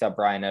I picked up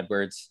Bryan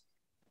Edwards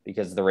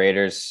because the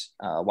Raiders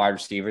wide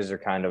receivers are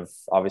kind of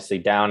obviously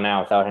down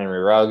now without Henry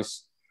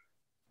Ruggs.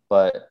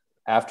 But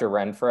after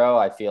Renfrow,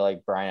 I feel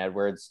like Bryan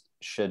Edwards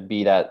should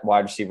be that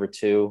wide receiver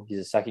 2. He's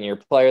a second-year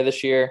player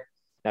this year.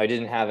 Now, he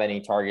didn't have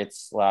any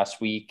targets last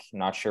week.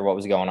 Not sure what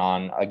was going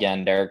on.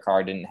 Again, Derek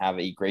Carr didn't have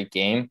a great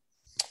game.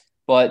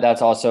 But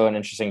that's also an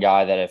interesting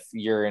guy that if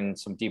you're in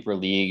some deeper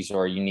leagues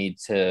or you need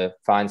to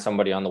find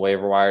somebody on the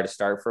waiver wire to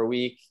start for a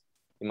week,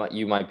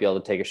 you might be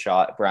able to take a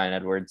shot at Bryan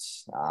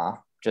Edwards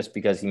just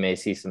because he may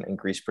see some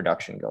increased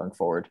production going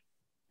forward.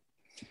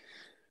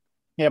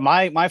 Yeah,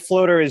 my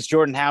floater is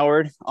Jordan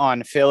Howard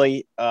on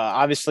Philly.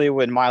 Obviously,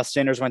 when Miles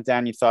Sanders went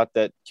down, you thought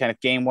that Kenneth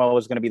Gainwell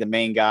was going to be the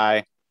main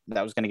guy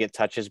that was going to get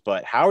touches,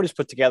 but Howard has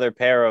put together a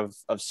pair of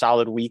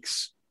solid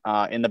weeks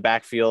in the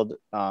backfield,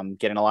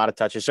 getting a lot of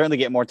touches, certainly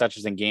get more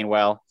touches than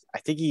Gainwell. I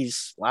think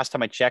last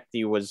time I checked,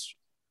 he was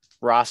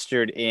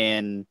rostered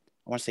in,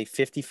 I want to say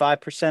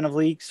 55% of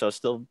leagues, so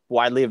still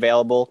widely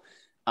available.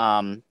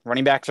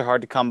 Running backs are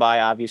hard to come by,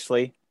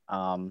 obviously.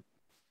 So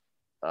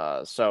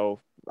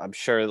I'm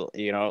sure,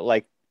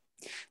 like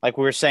we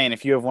were saying,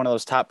 if you have one of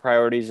those top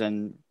priorities,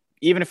 and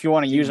even if you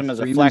want to use them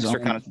as a flex or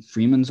kind of.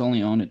 Freeman's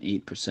only owned in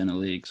 8% of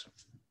leagues.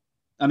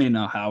 I mean,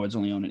 no, Howard's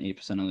only owned in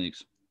 8% of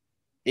leagues.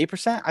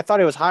 8%? I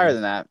thought it was higher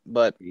than that,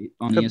 but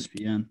on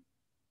ESPN.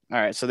 All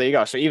right, so there you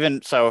go.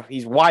 So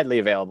he's widely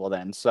available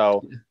then.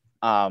 So,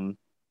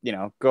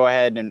 go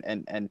ahead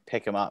and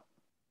pick him up.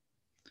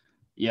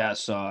 Yeah.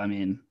 So I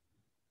mean,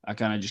 I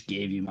kind of just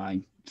gave you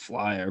my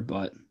flyer,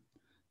 but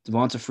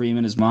DeVonta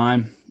Freeman is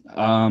mine.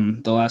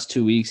 The last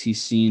 2 weeks,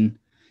 he's seen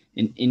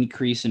an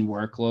increase in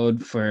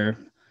workload for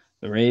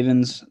the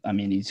Ravens. I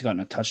mean, he's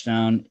gotten a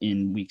touchdown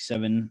in week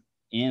 7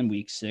 and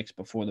week 6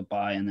 before the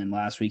bye. And then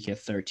last week he had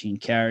 13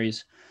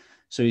 carries.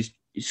 So he's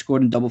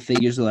scored in double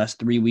figures the last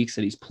 3 weeks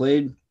that he's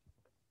played.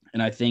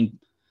 And I think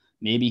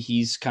maybe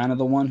he's kind of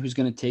the one who's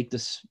going to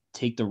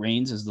take the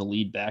reins as the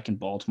lead back in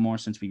Baltimore,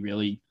 since we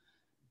really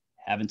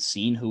haven't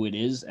seen who it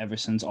is ever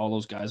since all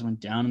those guys went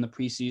down in the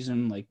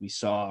preseason. Like, we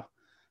saw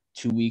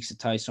 2 weeks of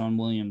Tyson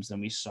Williams,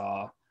 then we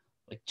saw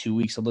like 2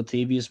 weeks of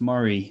Latavius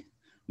Murray.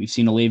 We've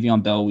seen a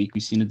Le'Veon Bell week.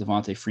 We've seen a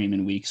Devontae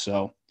Freeman week.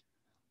 So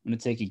I'm going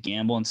to take a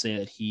gamble and say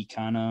that he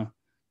kind of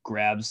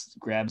grabs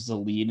the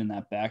lead in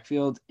that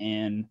backfield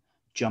and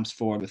jumps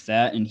forward with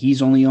that. And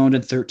he's only owned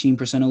at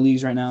 13% of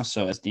leagues right now.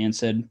 So as Dan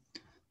said,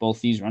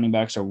 both these running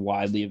backs are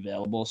widely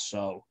available.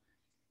 So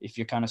if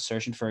you're kind of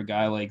searching for a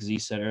guy, like Z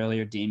said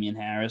earlier, Damian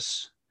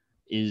Harris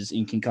is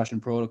in concussion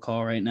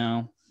protocol right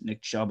now.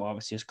 Nick Chubb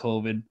obviously has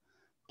COVID.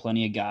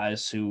 Plenty of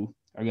guys who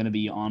are going to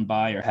be on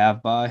bye or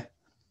have bye.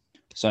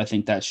 So I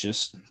think that's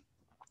just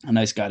a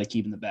nice guy to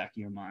keep in the back of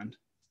your mind.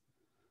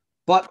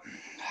 But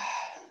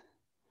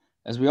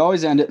as we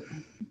always end it,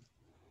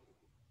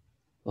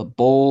 a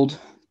bold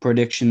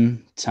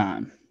prediction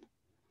time.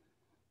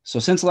 So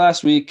since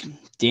last week,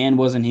 Dan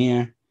wasn't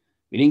here.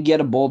 We didn't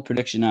get a bold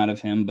prediction out of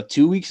him, but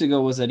 2 weeks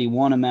ago was that he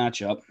won a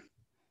matchup.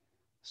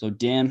 So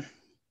Dan,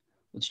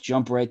 let's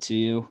jump right to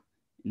you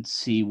and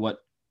see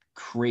what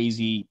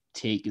crazy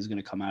take is going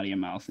to come out of your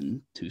mouth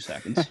in 2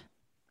 seconds.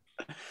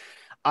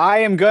 I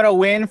am going to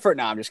win for –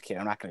 no, I'm just kidding.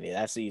 I'm not going to do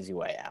that. That's the easy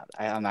way out.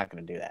 I'm not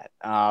going to do that.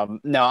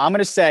 No, I'm going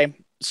to say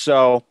 –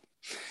 so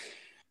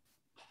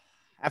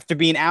after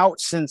being out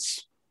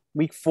since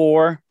week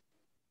 4,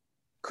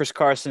 Chris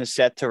Carson is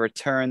set to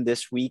return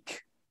this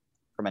week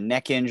from a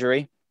neck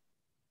injury.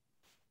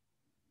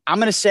 I'm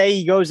going to say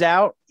he goes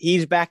out.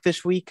 He's back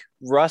this week.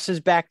 Russ is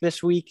back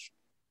this week.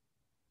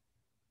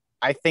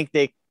 I think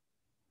they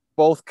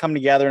both come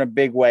together in a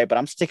big way, but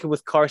I'm sticking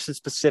with Carson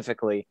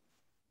specifically.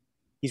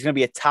 He's going to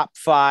be a top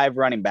 5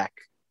 running back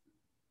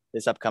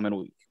this upcoming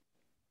week.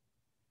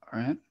 All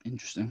right.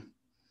 Interesting.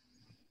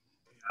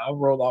 I'll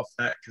roll off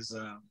that because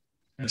I'm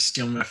going to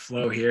steal my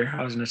flow here.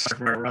 I was going to talk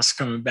about Russ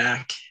coming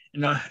back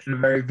in a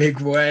very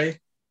big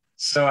way.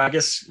 So I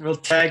guess we'll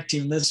tag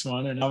team this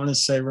one, and I'm going to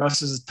say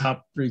Russ is a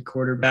top 3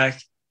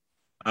 quarterback,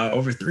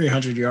 over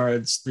 300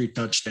 yards, 3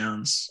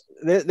 touchdowns.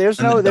 It's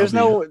not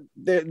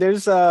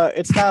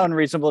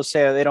unreasonable to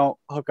say that they don't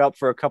hook up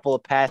for a couple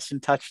of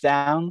passing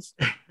touchdowns,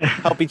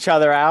 help each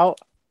other out.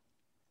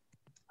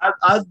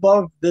 I'd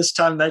love this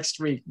time next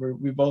week where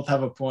we both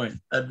have a point.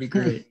 That'd be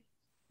great.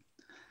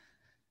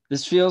 That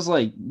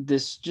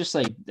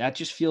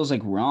just feels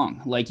like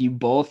wrong. Like you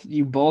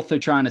both are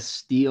trying to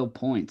steal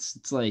points.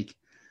 It's like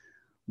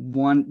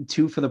 2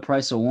 for the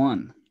price of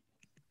 1.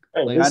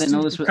 Hey, like I didn't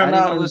know this was a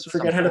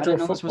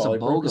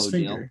BOGO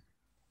deal.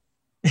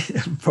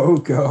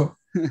 BOGO.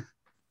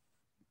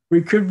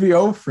 We could be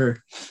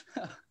over.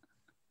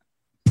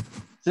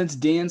 Since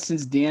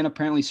Dan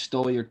apparently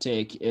stole your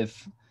take,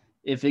 if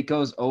it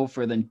goes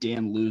over, then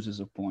Dan loses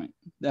a point.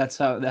 That's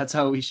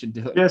how we should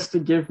do it. Just to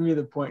give me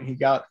the point he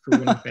got for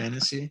winning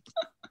fantasy.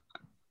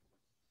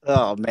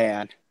 Oh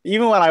man.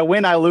 Even when I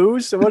win, I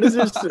lose. What is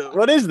this?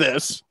 What is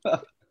this?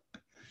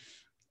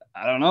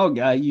 I don't know,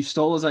 guy. You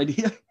stole his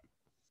idea.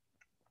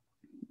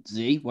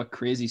 Z, what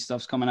crazy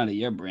stuff's coming out of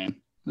your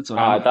brain? That's what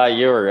I thought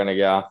you were gonna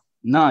go.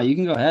 No, you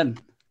can go ahead.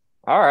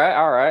 All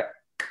right.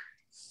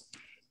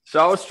 So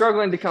I was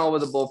struggling to come up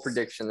with a bold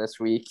prediction this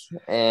week,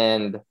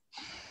 and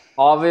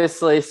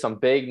obviously some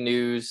big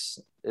news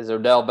is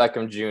Odell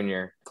Beckham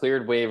Jr.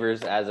 cleared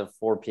waivers as of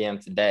 4 p.m.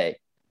 today.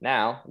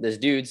 Now, this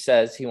dude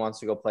says he wants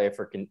to go play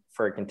for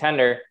a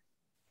contender.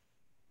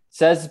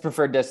 Says his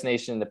preferred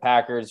destination the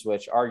Packers,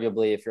 which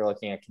arguably, if you're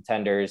looking at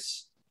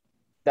contenders,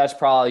 that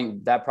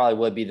probably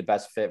would be the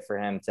best fit for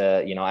him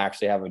to,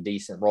 actually have a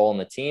decent role in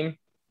the team.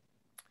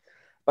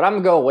 But I'm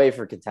going to go away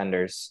for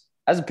contenders.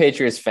 As a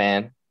Patriots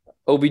fan,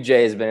 OBJ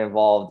has been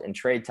involved in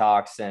trade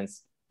talks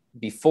since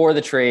before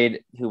the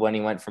trade, when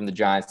he went from the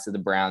Giants to the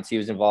Browns. He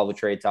was involved with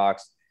trade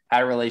talks,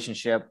 had a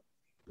relationship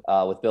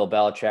with Bill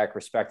Belichick,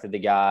 respected the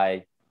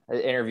guy,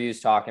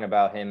 interviews talking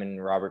about him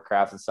and Robert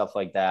Kraft and stuff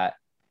like that.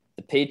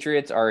 The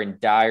Patriots are in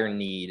dire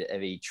need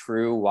of a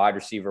true wide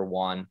receiver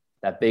one,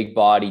 that big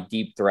body,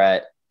 deep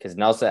threat, because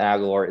Nelson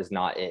Aguilar is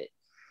not it.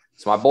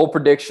 So my bold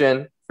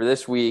prediction for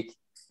this week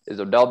is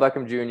Odell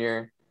Beckham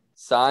Jr.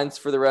 signs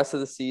for the rest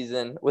of the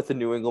season with the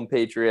New England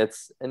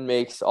Patriots and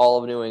makes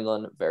all of New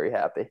England very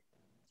happy.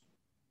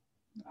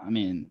 I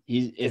mean,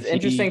 it's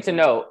interesting to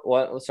note.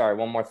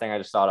 One more thing I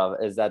just thought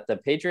of is that the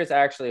Patriots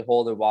actually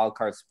hold a wild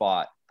card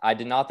spot. I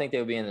did not think they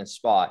would be in this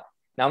spot.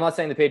 Now, I'm not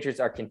saying the Patriots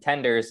are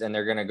contenders and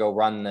they're going to go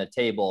run the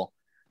table,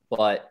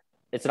 but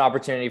it's an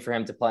opportunity for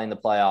him to play in the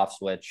playoffs,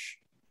 which,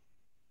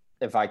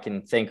 if I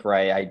can think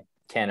right, I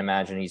can't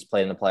imagine he's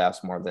played in the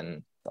playoffs more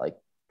than like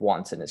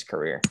once in his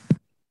career.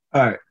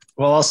 All right.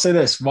 Well, I'll say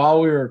this.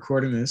 While we were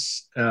recording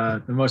this,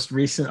 the most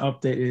recent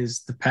update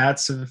is the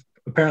Pats have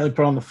apparently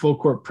put on the full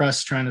court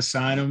press trying to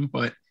sign him,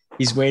 but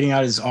he's waiting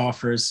out his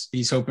offers.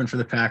 He's hoping for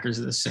the Packers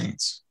or the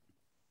Saints.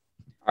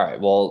 All right.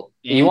 Well,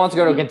 he wants to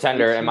go to a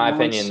contender, in my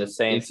opinion. The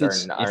Saints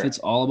if it's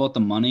all about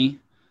the money,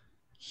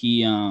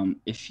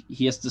 if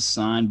he has to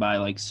sign by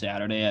like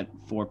Saturday at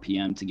 4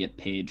 p.m. to get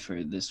paid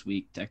for this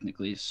week,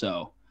 technically.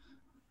 So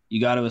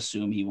you got to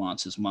assume he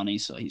wants his money.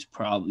 So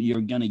you're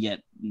going to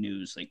get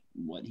news like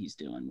what he's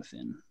doing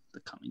within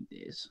the coming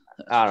days.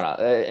 I don't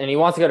know. And he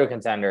wants to go to a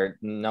contender.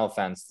 No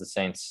offense. The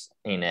Saints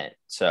ain't it.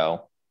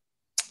 So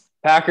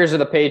Packers are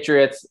the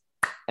Patriots.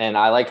 And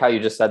I like how you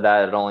just said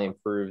that. It only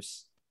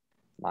improves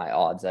my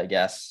odds, I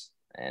guess.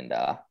 And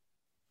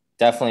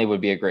definitely would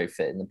be a great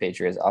fit in the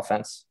Patriots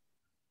offense.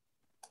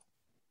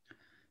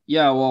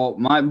 Yeah, well,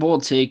 my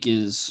bold take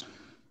is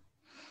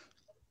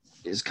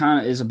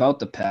about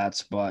the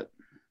Pats, but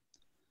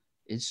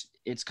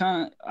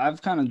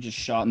I've kind of just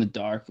shot in the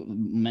dark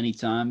many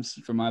times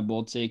for my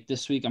bold take.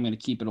 This week I'm going to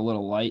keep it a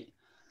little light.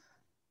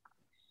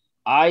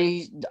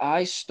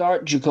 I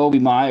start Jacoby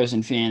Myers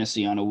in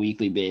fantasy on a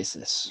weekly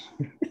basis.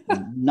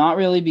 Not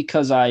really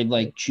because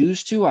I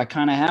choose to. I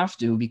kind of have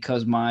to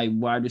because my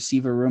wide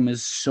receiver room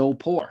is so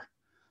poor.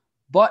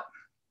 But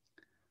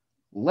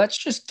let's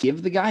just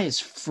give the guy his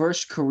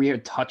first career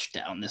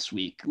touchdown this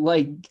week.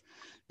 Like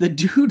the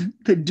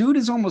dude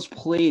has almost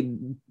played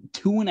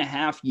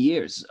 2.5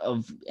 years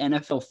of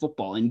NFL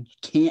football and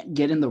can't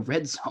get in the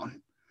red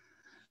zone.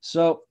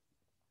 So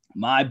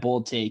my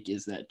bold take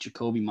is that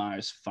Jacoby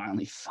Myers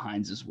finally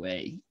finds his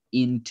way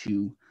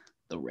into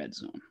the red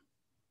zone.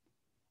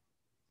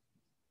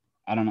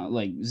 I don't know,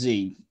 like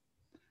Z,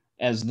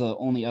 as the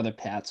only other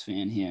Pats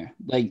fan here,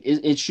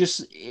 it's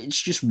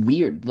just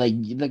weird.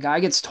 Like the guy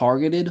gets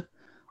targeted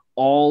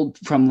all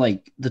from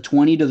like the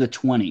 20 to the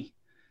 20.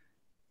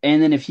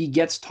 And then if he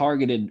gets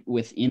targeted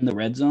within the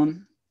red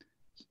zone,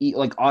 he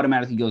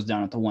automatically goes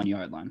down at the 1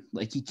 yard line.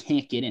 Like he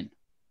can't get in.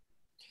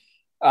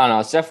 I don't know.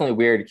 It's definitely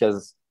weird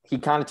because he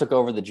kind of took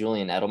over the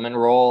Julian Edelman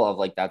role of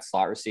like that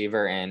slot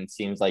receiver, and it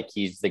seems like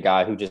he's the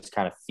guy who just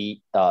kind of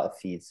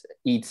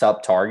eats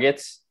up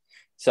targets.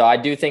 So I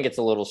do think it's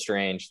a little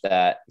strange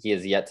that he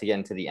has yet to get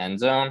into the end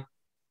zone.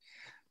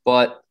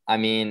 But I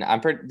mean,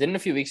 didn't a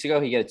few weeks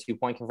ago he get a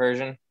 2-point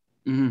conversion?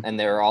 Mm-hmm. And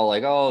they were all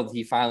like, "Oh,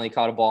 he finally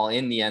caught a ball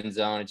in the end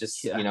zone." It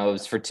just, it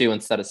was for 2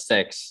 instead of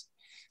 6.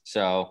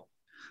 So,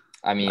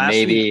 I mean,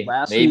 maybe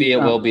it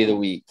will be the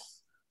week.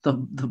 The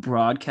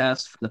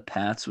broadcast for the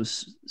Pats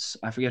was,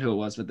 I forget who it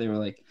was, but they were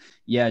like,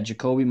 "Yeah,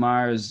 Jacoby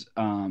Myers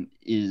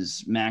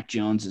is Mac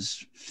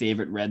Jones's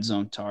favorite red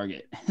zone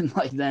target," and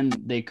then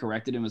they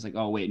corrected him. It was like,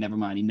 "Oh wait, never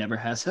mind.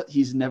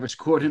 He's never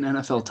scored an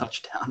NFL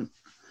touchdown."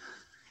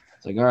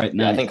 It's like, all right,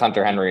 I think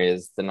Hunter Henry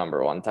is the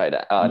number one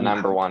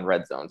number one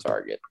red zone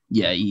target.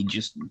 Yeah, he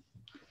just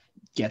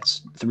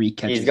gets 3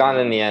 catches. He's gone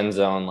in the end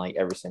zone like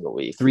every single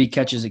week. 3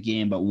 catches a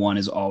game, but 1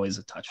 is always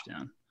a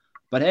touchdown.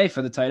 But hey,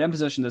 for the tight end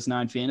position, that's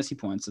 9 fantasy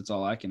points. That's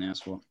all I can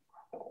ask for.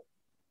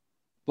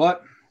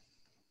 But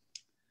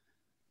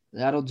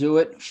that'll do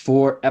it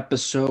for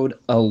episode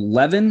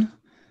 11.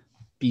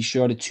 Be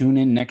sure to tune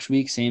in next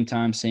week, same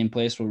time, same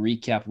place. We'll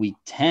recap week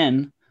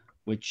 10.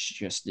 Which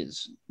just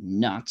is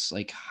nuts.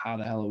 Like, how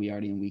the hell are we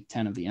already in week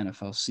 10 of the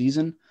NFL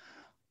season?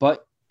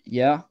 But,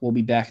 yeah, we'll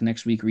be back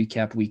next week,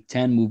 recap week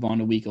 10, move on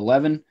to week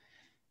 11,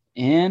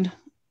 and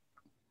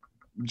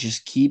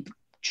just keep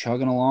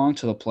chugging along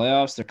to the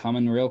playoffs. They're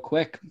coming real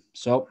quick.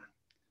 So,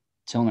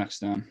 till next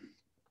time.